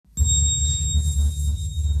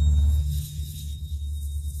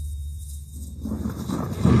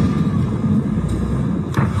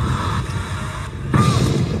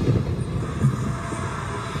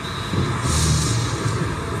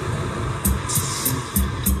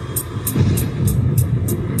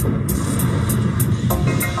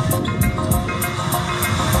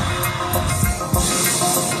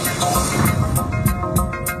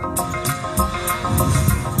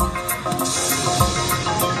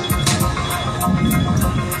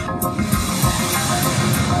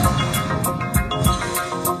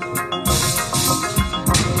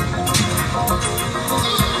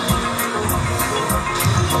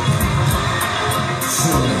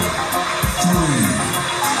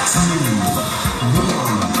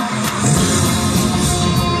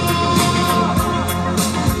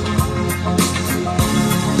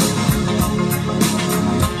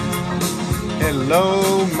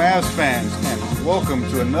Mavs fans, and welcome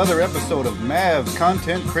to another episode of Mavs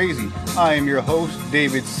Content Crazy. I am your host,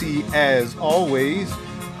 David C., as always.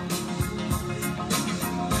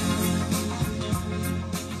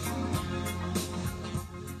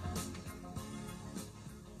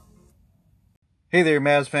 Hey there,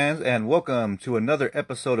 Mavs fans, and welcome to another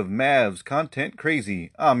episode of Mavs Content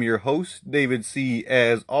Crazy. I'm your host, David C.,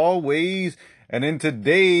 as always, and in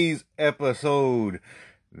today's episode,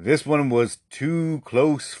 this one was too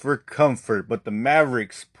close for comfort, but the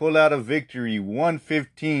Mavericks pull out a victory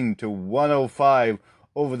 115-105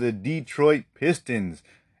 over the Detroit Pistons.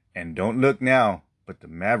 And don't look now, but the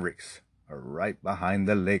Mavericks are right behind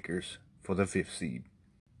the Lakers for the 5th seed.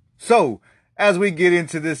 So, as we get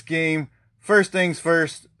into this game, first things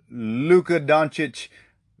first, Luka Doncic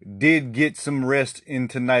did get some rest in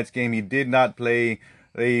tonight's game. He did not play.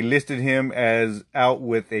 They listed him as out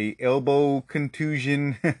with a elbow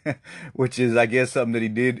contusion, which is, I guess, something that he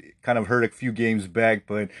did kind of hurt a few games back.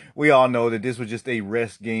 But we all know that this was just a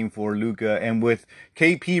rest game for Luka. And with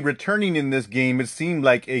KP returning in this game, it seemed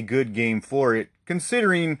like a good game for it,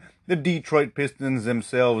 considering the Detroit Pistons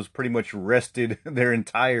themselves pretty much rested their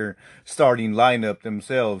entire starting lineup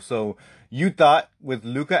themselves. So you thought with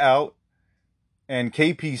Luka out and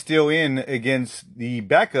KP still in against the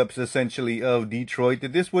backups, essentially, of Detroit,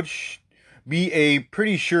 that this would be a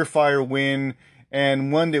pretty surefire win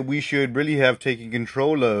and one that we should really have taken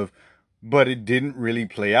control of. But it didn't really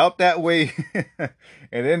play out that way. It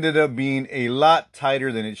ended up being a lot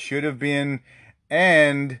tighter than it should have been.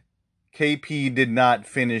 And KP did not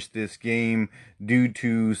finish this game due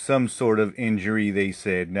to some sort of injury, they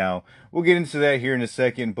said. Now, we'll get into that here in a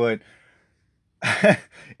second, but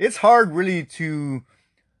it's hard really to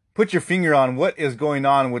put your finger on what is going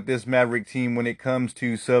on with this Maverick team when it comes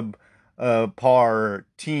to subpar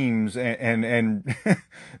teams. And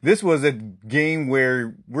this was a game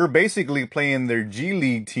where we're basically playing their G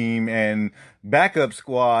League team and backup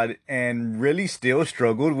squad and really still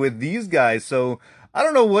struggled with these guys. So I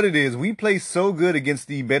don't know what it is. We play so good against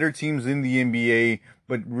the better teams in the NBA,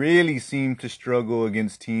 but really seem to struggle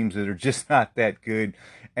against teams that are just not that good.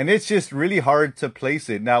 And it's just really hard to place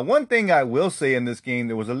it. Now, one thing I will say in this game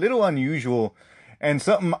that was a little unusual and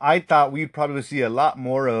something I thought we'd probably see a lot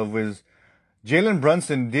more of was Jalen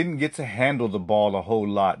Brunson didn't get to handle the ball a whole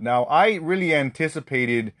lot. Now, I really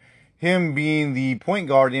anticipated him being the point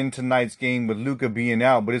guard in tonight's game with Luka being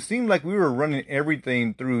out, but it seemed like we were running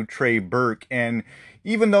everything through Trey Burke. And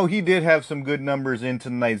even though he did have some good numbers in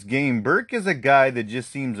tonight's game, Burke is a guy that just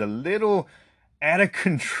seems a little out of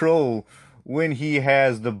control when he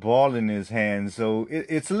has the ball in his hands. So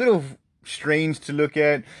it's a little strange to look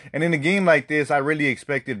at. And in a game like this, I really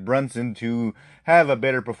expected Brunson to have a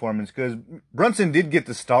better performance because Brunson did get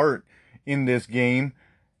the start in this game.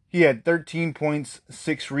 He had 13 points,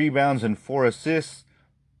 6 rebounds, and 4 assists,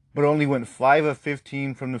 but only went 5 of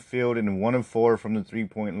 15 from the field and 1 of 4 from the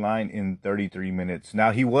three-point line in 33 minutes. Now,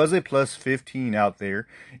 he was a plus 15 out there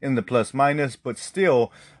in the plus-minus, but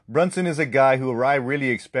still, Brunson is a guy who I really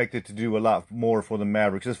expected to do a lot more for the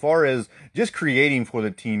Mavericks as far as just creating for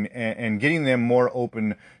the team and getting them more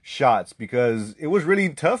open shots because it was really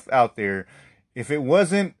tough out there. If it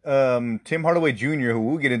wasn't Tim Hardaway Jr., who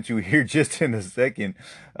we'll get into here just in a second,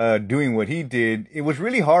 doing what he did, it was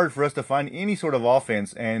really hard for us to find any sort of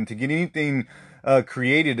offense and to get anything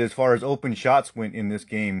created as far as open shots went in this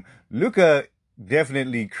game. Luka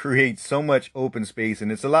definitely creates so much open space,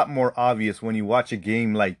 and it's a lot more obvious when you watch a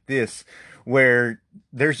game like this where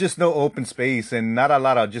there's just no open space and not a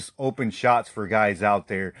lot of just open shots for guys out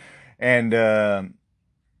there. And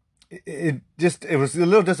it was a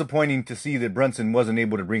little disappointing to see that Brunson wasn't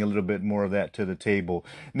able to bring a little bit more of that to the table.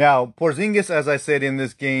 Now, Porzingis, as I said in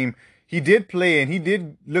this game, he did play and he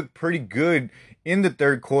did look pretty good in the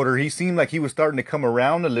third quarter. He seemed like he was starting to come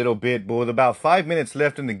around a little bit, but with about 5 minutes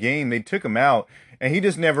left in the game, they took him out and he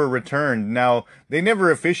just never returned. Now, they never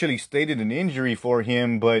officially stated an injury for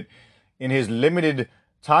him, but in his limited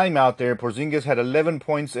time out there, Porzingis had 11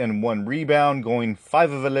 points and 1 rebound, going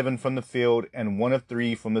 5 of 11 from the field and 1 of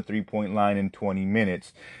 3 from the three-point line in 20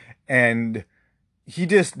 minutes. And he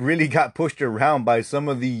just really got pushed around by some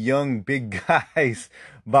of the young big guys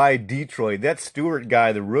by Detroit. That Stewart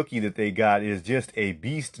guy, the rookie that they got, is just a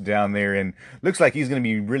beast down there and looks like he's going to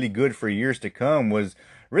be really good for years to come. Was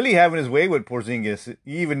really having his way with Porzingis.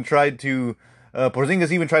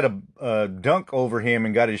 Porzingis even tried to dunk over him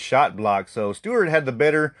and got his shot blocked. So Stewart had the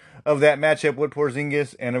better of that matchup with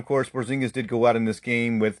Porzingis. And, of course, Porzingis did go out in this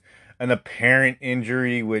game with an apparent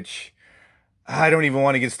injury, which I don't even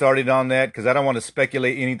want to get started on that because I don't want to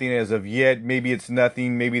speculate anything as of yet. Maybe it's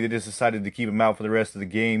nothing. Maybe they just decided to keep him out for the rest of the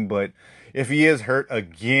game. But If he is hurt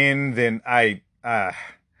again, then that's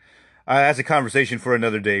a conversation for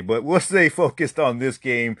another day. But we'll stay focused on this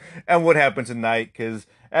game and what happened tonight, because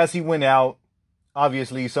as he went out,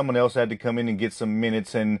 obviously someone else had to come in and get some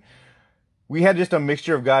minutes, and we had just a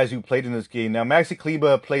mixture of guys who played in this game. Now, Maxi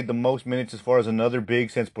Kleber played the most minutes as far as another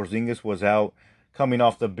big since Porzingis was out, coming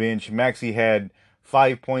off the bench. Maxi had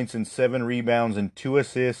 5 points and 7 rebounds and 2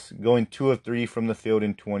 assists, going 2 of 3 from the field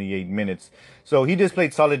in 28 minutes. So he just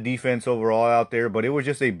played solid defense overall out there, but it was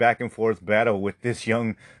just a back and forth battle with this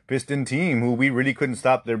young Piston team who we really couldn't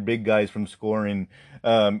stop their big guys from scoring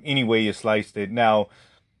any way you sliced it. Now,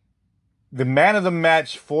 the man of the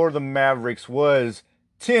match for the Mavericks was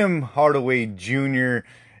Tim Hardaway Jr.,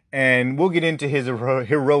 and we'll get into his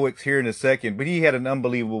heroics here in a second, but he had an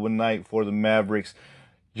unbelievable night for the Mavericks.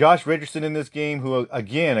 Josh Richardson in this game, who,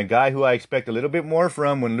 again, a guy who I expect a little bit more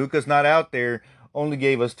from when Luka's not out there, only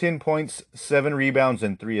gave us 10 points, 7 rebounds,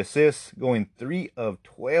 and 3 assists, going 3 of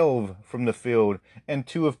 12 from the field and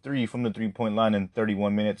 2 of 3 from the three-point line in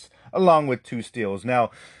 31 minutes, along with 2 steals.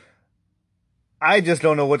 Now, I just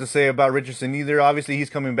don't know what to say about Richardson either. Obviously, he's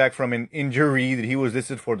coming back from an injury that he was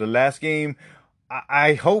listed for the last game.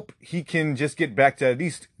 I hope he can just get back to at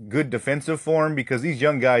least good defensive form, because these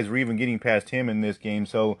young guys were even getting past him in this game.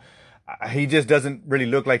 So he just doesn't really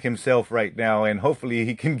look like himself right now, and hopefully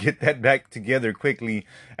he can get that back together quickly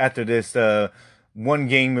after this one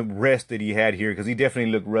game rest that he had here, because he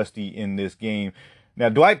definitely looked rusty in this game. Now,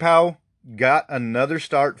 Dwight Powell got another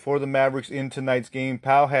start for the Mavericks in tonight's game.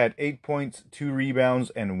 Powell had 8 points, 2 rebounds,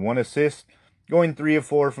 and 1 assist, going 3 of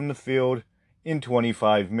 4 from the field in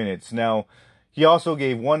 25 minutes. Now, he also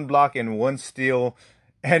gave 1 block and 1 steal,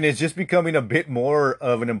 and it's just becoming a bit more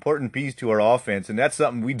of an important piece to our offense, and that's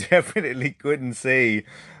something we definitely couldn't say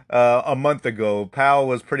a month ago. Powell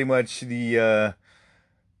was pretty much the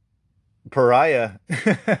pariah,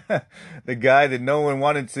 the guy that no one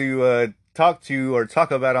wanted to talk to or talk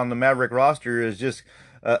about on the Maverick roster, is just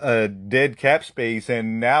a dead cap space,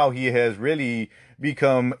 and now he has really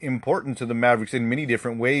become important to the Mavericks in many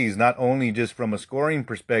different ways, not only just from a scoring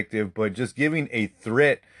perspective, but just giving a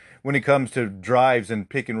threat when it comes to drives and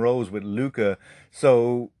pick and rolls with Luka.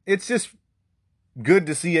 So it's just good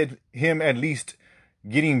to see him at least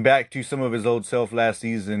getting back to some of his old self last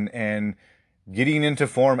season and getting into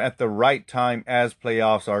form at the right time as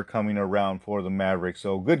playoffs are coming around for the Mavericks.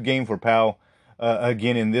 So good game for Powell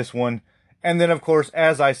again in this one. And then, of course,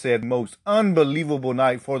 as I said, most unbelievable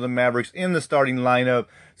night for the Mavericks in the starting lineup,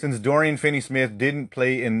 since Dorian Finney-Smith didn't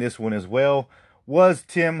play in this one as well, was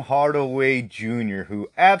Tim Hardaway Jr., who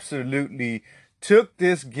absolutely took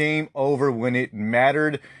this game over when it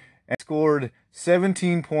mattered and scored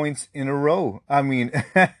 17 points in a row. I mean,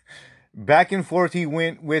 back and forth he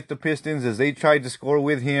went with the Pistons as they tried to score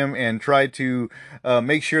with him and tried to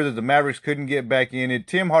make sure that the Mavericks couldn't get back in it.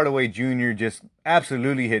 Tim Hardaway Jr. just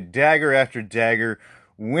absolutely hit dagger after dagger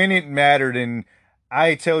when it mattered. And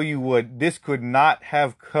I tell you what, this could not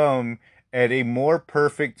have come at a more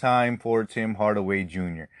perfect time for Tim Hardaway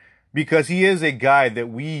Jr., because he is a guy that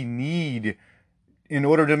we need in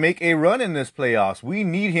order to make a run in this playoffs. We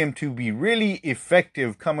need him to be really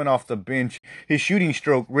effective coming off the bench, his shooting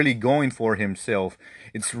stroke really going for himself.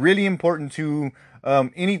 It's really important to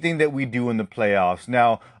anything that we do in the playoffs.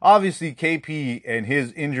 Now, obviously, KP and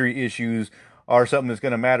his injury issues are something that's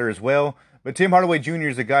going to matter as well. But Tim Hardaway Jr.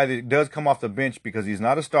 is a guy that does come off the bench because he's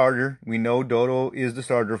not a starter. We know Dodo is the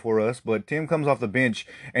starter for us, but Tim comes off the bench,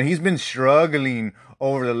 and he's been struggling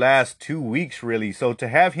over the last 2 weeks, really. So to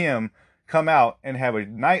have him come out and have a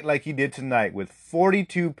night like he did tonight with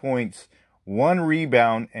 42 points, 1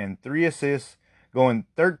 rebound, and 3 assists, going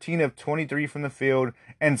 13 of 23 from the field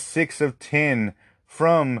and 6 of 10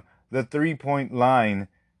 from the three-point line,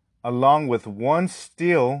 along with 1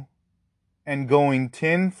 steal, and going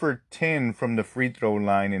 10 for 10 from the free throw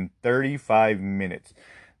line in 35 minutes.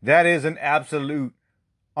 That is an absolute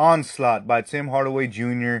onslaught by Tim Hardaway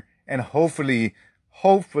Jr., and hopefully,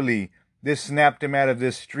 this snapped him out of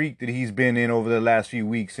this streak that he's been in over the last few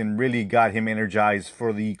weeks and really got him energized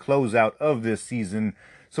for the closeout of this season.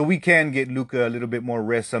 So we can get Luka a little bit more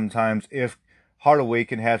rest sometimes if Hardaway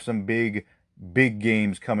can have some big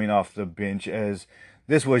games coming off the bench, as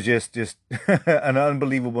this was just an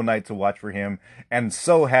unbelievable night to watch for him, and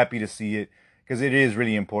so happy to see it because it is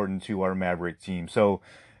really important to our Maverick team. So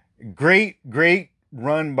great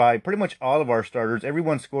run by pretty much all of our starters.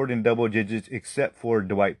 Everyone scored in double digits except for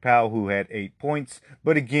Dwight Powell, who had 8 points.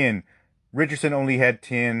 But again, Richardson only had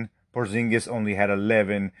 10, Porzingis only had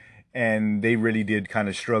 11, and they really did kind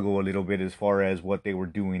of struggle a little bit as far as what they were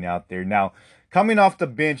doing out there. Now, coming off the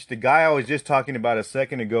bench, the guy I was just talking about a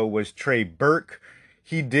second ago was Trey Burke.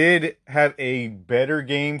 He did have a better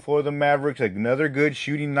game for the Mavericks, another good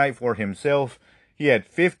shooting night for himself. He had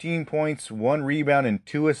 15 points, 1 rebound, and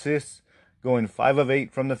 2 assists, going 5 of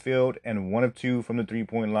 8 from the field and 1 of 2 from the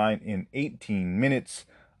three-point line in 18 minutes,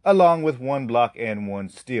 along with 1 block and 1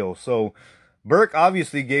 steal. So Burke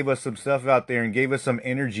obviously gave us some stuff out there and gave us some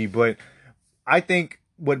energy, but I think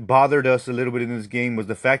what bothered us a little bit in this game was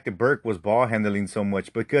the fact that Burke was ball handling so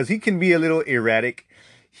much, because he can be a little erratic.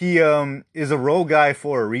 He is a role guy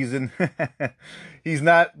for a reason. He's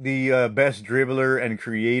not the best dribbler and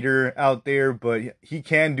creator out there, but he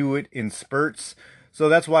can do it in spurts. So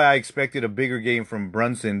that's why I expected a bigger game from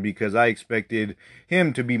Brunson, because I expected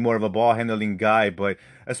him to be more of a ball handling guy. But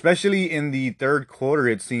especially in the third quarter,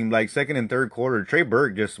 it seemed like second and third quarter, Trey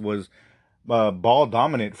Burke just was ball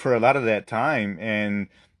dominant for a lot of that time. And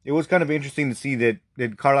it was kind of interesting to see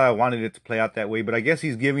that Carlisle wanted it to play out that way. But I guess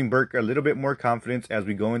he's giving Burke a little bit more confidence as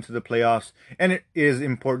we go into the playoffs. And it is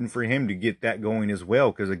important for him to get that going as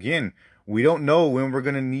well, because again, we don't know when we're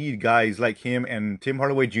going to need guys like him and Tim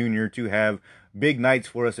Hardaway Jr. to have big nights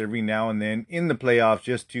for us every now and then in the playoffs,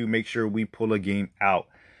 just to make sure we pull a game out.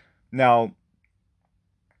 Now,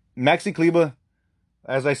 Maxi Kleber,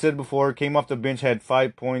 as I said before, came off the bench, had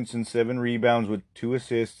 5 points and 7 rebounds with 2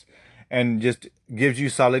 assists, and just gives you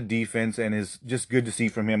solid defense, and is just good to see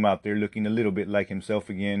from him out there looking a little bit like himself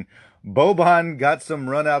again. Boban got some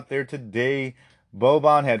run out there today.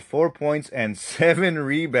 Boban had 4 points and 7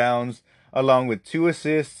 rebounds along with 2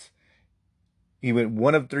 assists. He went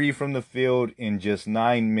 1 of 3 from the field in just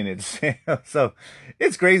 9 minutes. So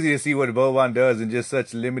it's crazy to see what Boban does in just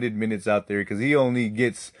such limited minutes out there, because he only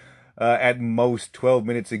gets at most 12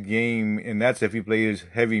 minutes a game, and that's if he plays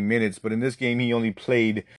heavy minutes. But in this game, he only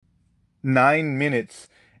played 9 minutes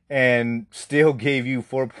and still gave you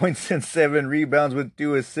 4 points and 7 rebounds with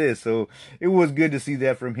 2 assists. So it was good to see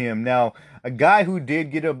that from him. Now, a guy who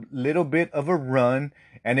did get a little bit of a run,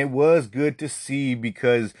 and it was good to see,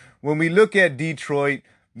 because when we look at Detroit,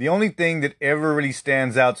 the only thing that ever really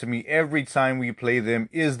stands out to me every time we play them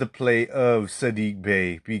is the play of Saddiq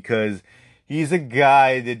Bey, because he's a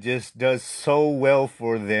guy that just does so well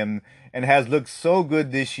for them and has looked so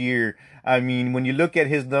good this year. I mean, when you look at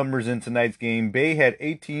his numbers in tonight's game, Bey had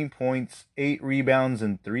 18 points, 8 rebounds,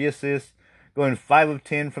 and 3 assists, going 5 of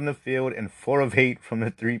 10 from the field and 4 of 8 from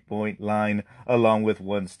the three-point line, along with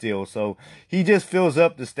 1 steal. So he just fills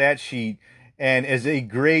up the stat sheet and is a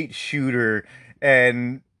great shooter.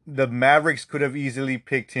 And the Mavericks could have easily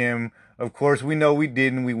picked him. Of course, we know we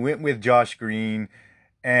didn't. We went with Josh Green.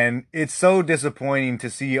 And it's so disappointing to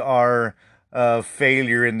see our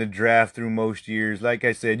failure in the draft through most years. Like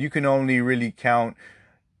I said, you can only really count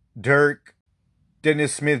Dirk,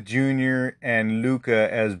 Dennis Smith Jr., and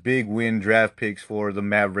Luka as big win draft picks for the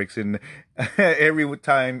Mavericks. And every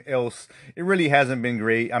time else, it really hasn't been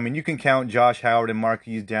great. I mean, you can count Josh Howard and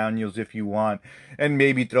Marquise Daniels if you want, and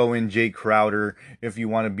maybe throw in Jay Crowder if you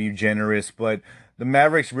want to be generous. But the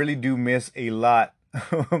Mavericks really do miss a lot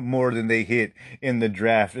more than they hit in the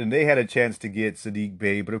draft, and they had a chance to get Saddiq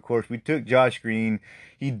Bey, but of course we took Josh Green.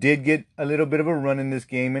 He did get a little bit of a run in this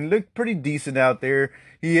game and looked pretty decent out there.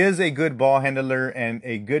 He is a good ball handler and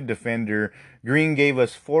a good defender. Green gave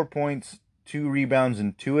us 4 points, 2 rebounds,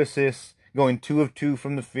 and 2 assists, going 2 of 2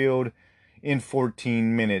 from the field in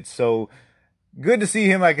 14 minutes. So good to see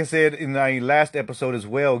him, like I said in the last episode as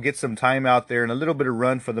well, get some time out there and a little bit of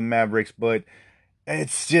run for the Mavericks. But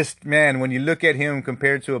it's just, man, when you look at him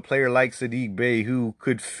compared to a player like Saddiq Bey, who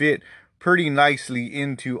could fit pretty nicely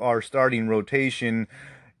into our starting rotation,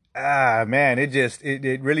 man,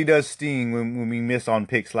 it really does sting when we miss on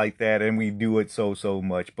picks like that, and we do it so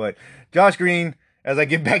much. But Josh Green, as I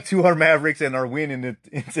get back to our Mavericks and our win in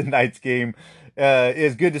tonight's game,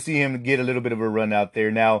 it's good to see him get a little bit of a run out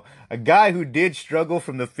there. Now, a guy who did struggle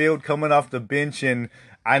from the field coming off the bench, and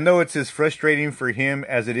I know it's as frustrating for him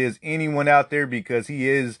as it is anyone out there, because he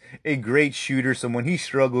is a great shooter. So when he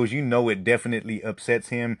struggles, you know it definitely upsets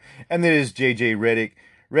him. And that is JJ Redick.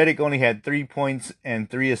 Redick only had 3 points and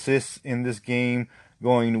 3 assists in this game,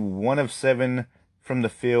 going 1 of 7 from the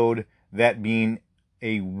field, that being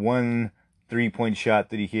a 1 3-point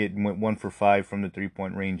shot that he hit, and went 1 for 5 from the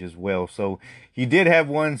 3-point range as well. So he did have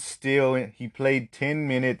 1 steal. He played 10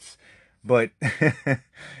 minutes, but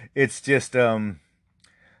it's just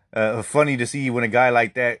funny to see when a guy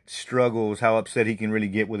like that struggles, how upset he can really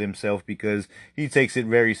get with himself, because he takes it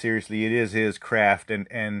very seriously. It is his craft,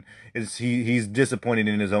 and he's disappointed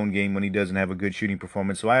in his own game when he doesn't have a good shooting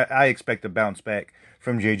performance. So I expect a bounce back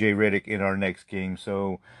from JJ Redick in our next game.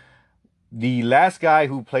 So the last guy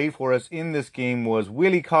who played for us in this game was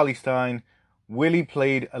Willie Cauley-Stein. Willie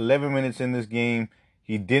played 11 minutes in this game.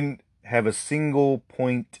 He didn't have a single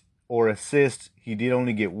point or assist. He did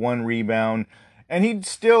only get 1 rebound, and he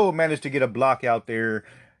still managed to get a block out there.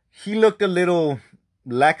 He looked a little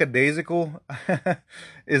lackadaisical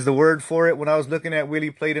is the word for it when I was looking at Willie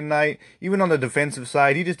play tonight. Even on the defensive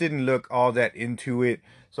side, he just didn't look all that into it.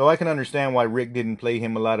 So I can understand why Rick didn't play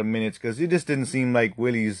him a lot of minutes, because it just didn't seem like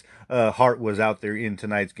Willie's heart was out there in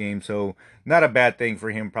tonight's game. So not a bad thing for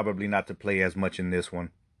him probably not to play as much in this one.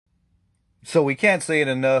 So we can't say it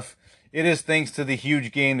enough. It is thanks to the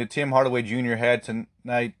huge game that Tim Hardaway Jr. had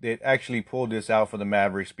tonight that actually pulled this out for the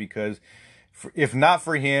Mavericks, because if not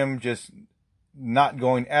for him just not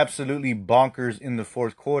going absolutely bonkers in the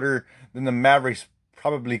fourth quarter, then the Mavericks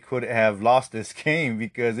probably could have lost this game,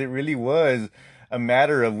 because it really was a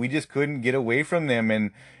matter of we just couldn't get away from them.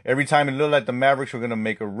 And every time it looked like the Mavericks were going to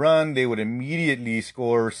make a run, they would immediately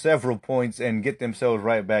score several points and get themselves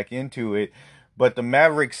right back into it. But the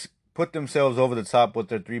Mavericks put themselves over the top with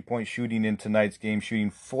their three-point shooting in tonight's game, shooting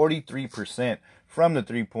 43% from the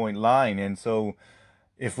three-point line. And so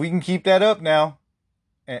if we can keep that up now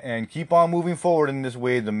and keep on moving forward in this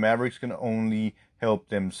way, the Mavericks can only help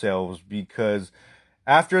themselves, because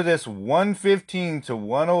after this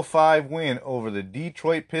 115-105 win over the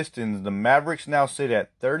Detroit Pistons, the Mavericks now sit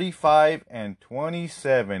at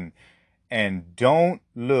 35-27. And don't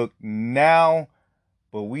look now,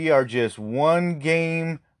 but we are just 1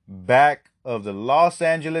 game back of the Los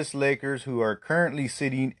Angeles Lakers, who are currently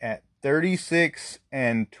sitting at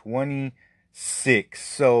 36-26.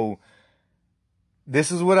 So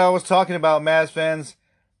this is what I was talking about, Mavs fans.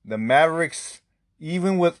 The Mavericks,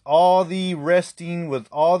 even with all the resting, with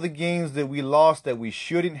all the games that we lost that we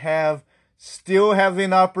shouldn't have, still have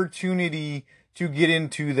an opportunity to get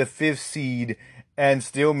into the 5th seed and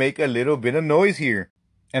still make a little bit of noise here.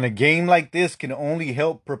 And a game like this can only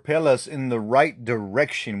help propel us in the right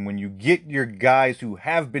direction when you get your guys who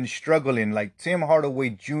have been struggling, like Tim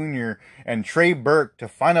Hardaway Jr. and Trey Burke, to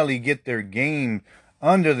finally get their game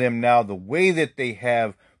under them now the way that they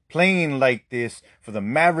have, playing like this, for the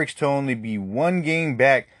Mavericks to only be 1 game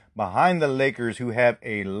back behind the Lakers, who have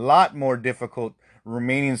a lot more difficult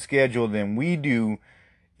remaining schedule than we do.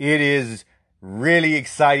 It is really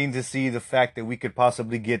exciting to see the fact that we could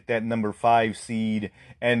possibly get that number 5 seed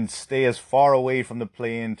and stay as far away from the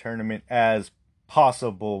play-in tournament as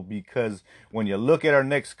possible, because when you look at our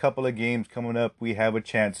next couple of games coming up, we have a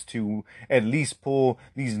chance to at least pull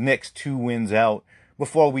these next 2 wins out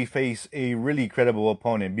before we face a really credible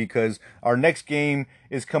opponent, because our next game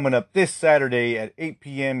is coming up this Saturday at 8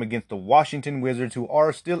 p.m. against the Washington Wizards, who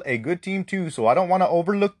are still a good team too, so I don't want to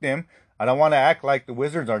overlook them. I don't want to act like the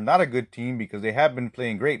Wizards are not a good team, because they have been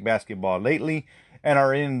playing great basketball lately and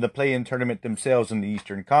are in the play-in tournament themselves in the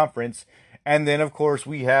Eastern Conference. And then, of course,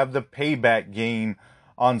 we have the payback game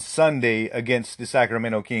on Sunday against the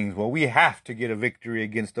Sacramento Kings. Well, we have to get a victory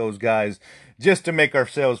against those guys just to make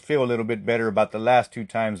ourselves feel a little bit better about the last 2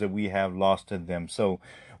 times that we have lost to them. So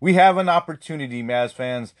we have an opportunity, Mavs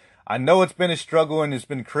fans. I know it's been a struggle and it's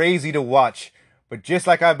been crazy to watch, but just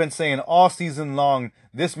like I've been saying all season long,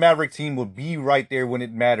 this Maverick team will be right there when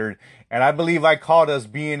it mattered. And I believe I called us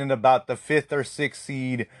being in about the 5th or 6th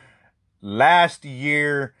seed last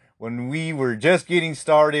year when we were just getting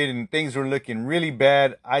started and things were looking really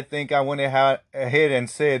bad. I think I went ahead and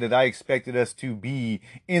said that I expected us to be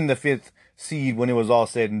in the 5th seed when it was all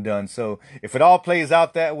said and done. So if it all plays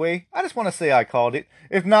out that way, I just want to say I called it.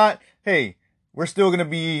 If not, hey, we're still going to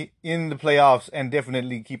be in the playoffs and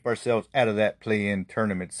definitely keep ourselves out of that play-in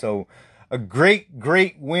tournament. So a great,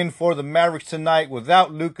 great win for the Mavericks tonight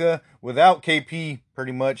without Luka, without KP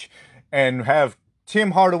pretty much, and have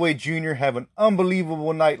Tim Hardaway Jr. have an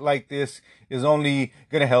unbelievable night like this is only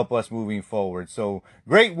going to help us moving forward. So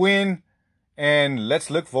great win, and let's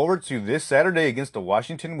look forward to this Saturday against the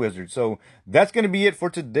Washington Wizards. So that's going to be it for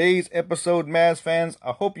today's episode, Mavs fans.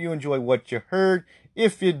 I hope you enjoyed what you heard.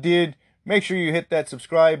 If you did, make sure you hit that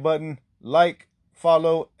subscribe button, like,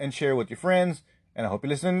 follow, and share with your friends. And I hope you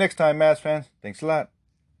listen next time, Mavs fans. Thanks a lot.